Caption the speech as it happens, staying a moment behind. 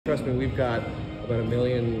Trust me, we've got about 1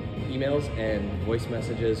 million emails and voice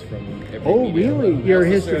messages from every Oh, media. really? Your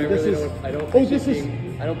history. I don't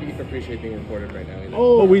appreciate being recorded right now either.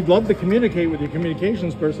 Oh, well, we'd love to communicate with your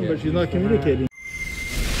communications person, but she's not communicating.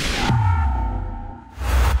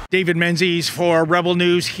 David Menzies for Rebel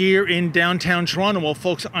News here in downtown Toronto. Well,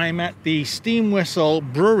 folks, I'm at the Steam Whistle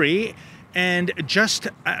Brewery, and just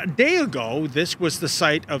a day ago, this was the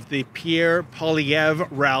site of the Pierre Poilievre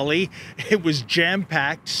rally. It was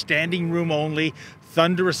jam-packed, standing room only,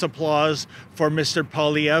 thunderous applause for Mr.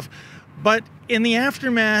 Poilievre. But in the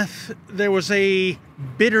aftermath, there was a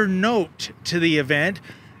bitter note to the event.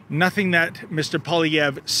 Nothing that Mr.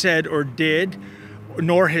 Poilievre said or did,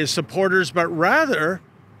 nor his supporters, but rather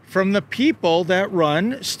from the people that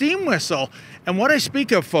run Steam Whistle. And what I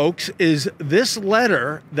speak of, folks, is this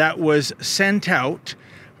letter that was sent out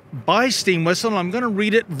by Steam Whistle. I'm going to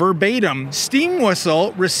read it verbatim. Steam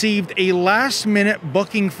Whistle received a last-minute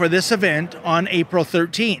booking for this event on April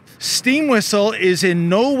 13th. Steam Whistle is in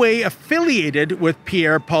no way affiliated with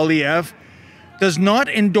Pierre Poilievre, does not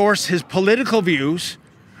endorse his political views,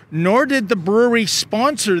 nor did the brewery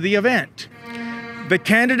sponsor the event. The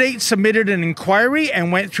candidate submitted an inquiry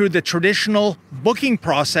and went through the traditional booking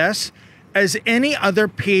process as any other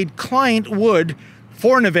paid client would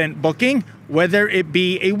for an event booking, whether it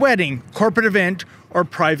be a wedding, corporate event, or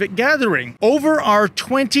private gathering. Over our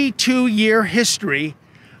 22-year history,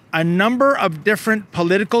 a number of different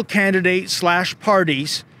political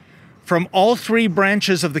candidates/parties from all three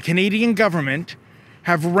branches of the Canadian government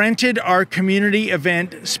have rented our community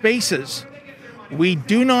event spaces. We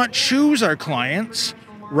do not choose our clients.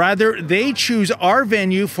 Rather, they choose our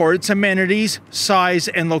venue for its amenities, size,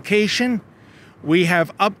 and location. We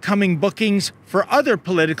have upcoming bookings for other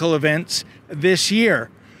political events this year.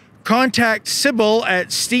 Contact Sybil at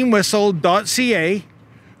steamwhistle.ca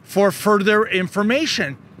for further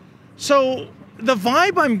information. So the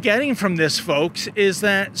vibe I'm getting from this, folks, is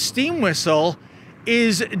that Steam Whistle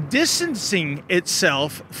is distancing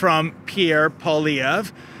itself from Pierre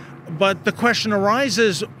Poilievre. But the question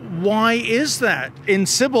arises, why is that? In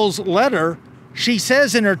Sybil's letter, she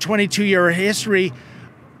says in her 22-year history,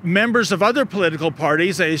 members of other political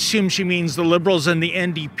parties, I assume she means the Liberals and the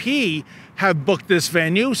NDP, have booked this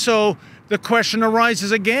venue. So the question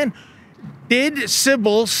arises again, did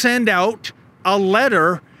Sybil send out a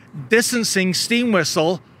letter distancing Steam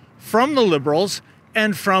Whistle from the Liberals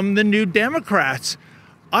and from the New Democrats?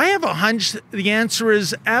 I have a hunch the answer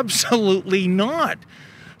is absolutely not.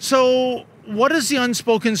 So what is the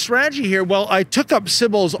unspoken strategy here? Well, I took up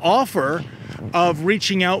Sybil's offer of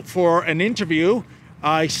reaching out for an interview.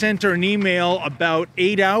 I sent her an email about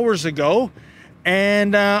 8 hours ago,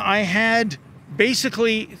 and I had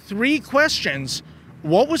basically 3 questions.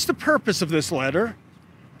 What was the purpose of this letter?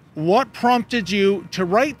 What prompted you to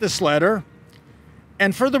write this letter?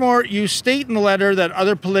 And furthermore, you state in the letter that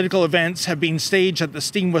other political events have been staged at the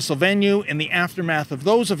Steam Whistle venue. In the aftermath of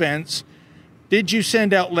those events, did you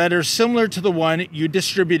send out letters similar to the one you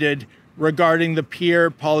distributed regarding the Pierre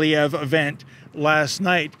Poilievre event last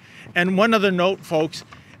night? And one other note, folks,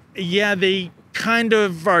 yeah, they kind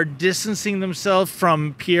of are distancing themselves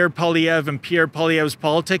from Pierre Poilievre and Pierre Poilievre's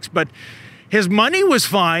politics, but his money was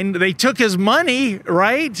fine. They took his money,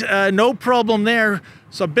 right? No problem there.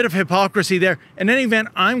 So a bit of hypocrisy there. In any event,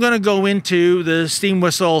 I'm going to go into the Steam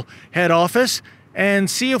Whistle head office and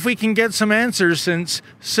see if we can get some answers, since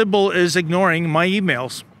Sybil is ignoring my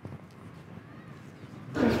emails.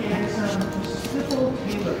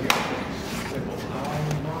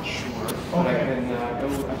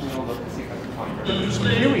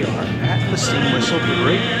 Here we are at the Steam Whistle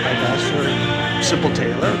Brewery. I've asked her, Sybil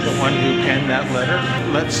Taylor, the one who penned that letter.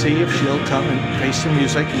 Let's see if she'll come and face the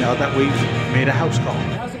music now that we've made a house call.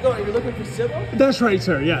 How's it going? You're looking for Sybil? That's right,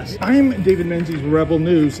 sir, yes. I'm David Menzies, Rebel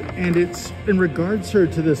News, and it's in regards, sir,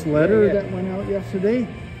 to this letter that went out yesterday.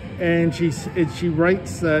 And she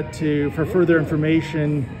writes that for further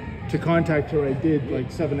information to contact her. I did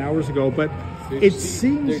like 7 hours ago, but it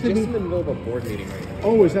seems they're to be... just in the middle of a board meeting right now.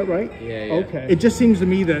 Oh, is that right? Yeah. Okay. It just seems to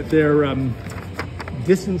me that they're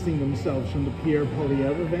distancing themselves from the Pierre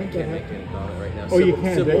Poilievre event. I can't make any comment right now. Oh, you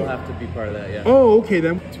can't, Sybil will have to be part of that, yeah. Oh, okay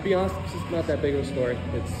then. To be honest, it's just not that big of a story.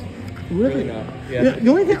 It's really not. Yeah. The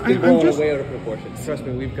only thing I'm just way out of proportion. Trust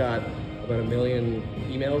me, we've got about 1 million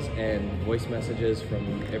emails and voice messages from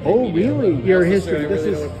every media. Oh, really? Your history.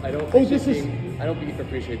 I don't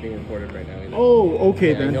appreciate being recorded right now either. Oh,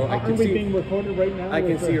 okay then. Aren't we being recorded right now? I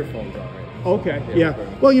can see your phone's on right now. Okay, yeah.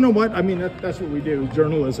 Well, you know what? I mean, that's what we do,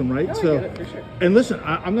 journalism, right? No, so, I get it, for sure. And listen,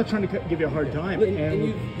 I'm not trying to give you a hard time. And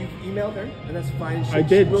you've emailed her, and that's fine. I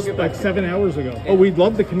did We'll get back like to 7 hours ago. Oh, we'd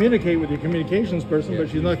love to communicate with your communications person, but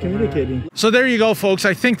she's not communicating. So there you go, folks.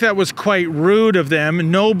 I think that was quite rude of them.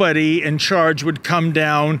 Nobody in charge would come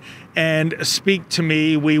down and speak to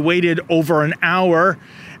me. We waited over an hour.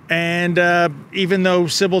 And even though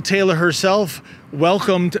Sybil Taylor herself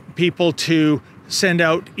welcomed people to send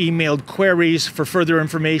out emailed queries for further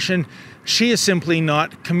information, she is simply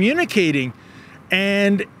not communicating.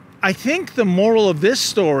 And I think the moral of this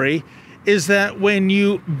story is that when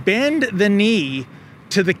you bend the knee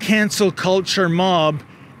to the cancel culture mob,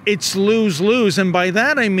 it's lose-lose. And by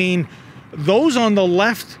that I mean those on the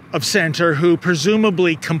left of center who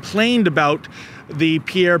presumably complained about the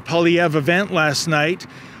Pierre Poilievre event last night,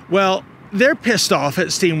 well, they're pissed off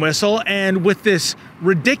at Steam Whistle, and with this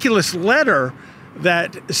ridiculous letter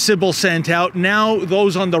that Sybil sent out, now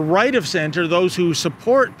those on the right of center, those who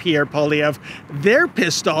support Pierre Poilievre, they're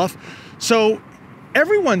pissed off. So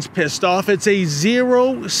everyone's pissed off. It's a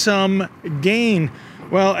zero-sum gain.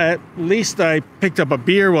 Well, at least I picked up a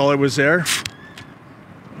beer while I was there.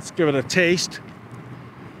 Let's give it a taste.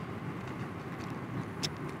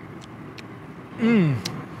 You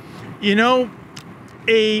know,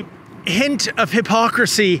 a hint of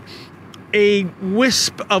hypocrisy, a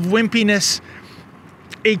wisp of wimpiness,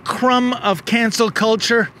 a crumb of cancel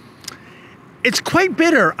culture. It's quite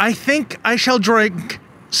bitter. I think I shall drink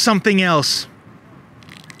something else.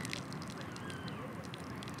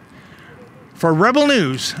 For Rebel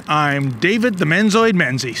News, I'm David the Menzoid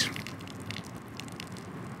Menzies.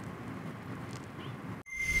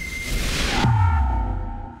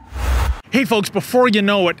 Hey folks, before you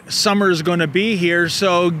know it, summer's going to be here,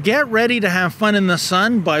 so get ready to have fun in the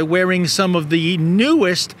sun by wearing some of the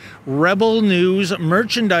newest Rebel News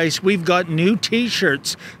merchandise. We've got new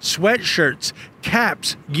t-shirts, sweatshirts,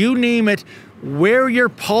 caps, you name it. Wear your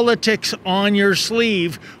politics on your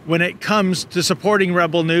sleeve when it comes to supporting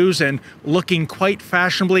Rebel News and looking quite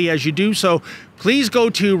fashionably as you do so. Please go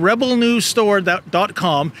to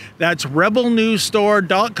rebelnewsstore.com. That's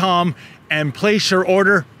rebelnewsstore.com and place your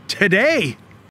order today.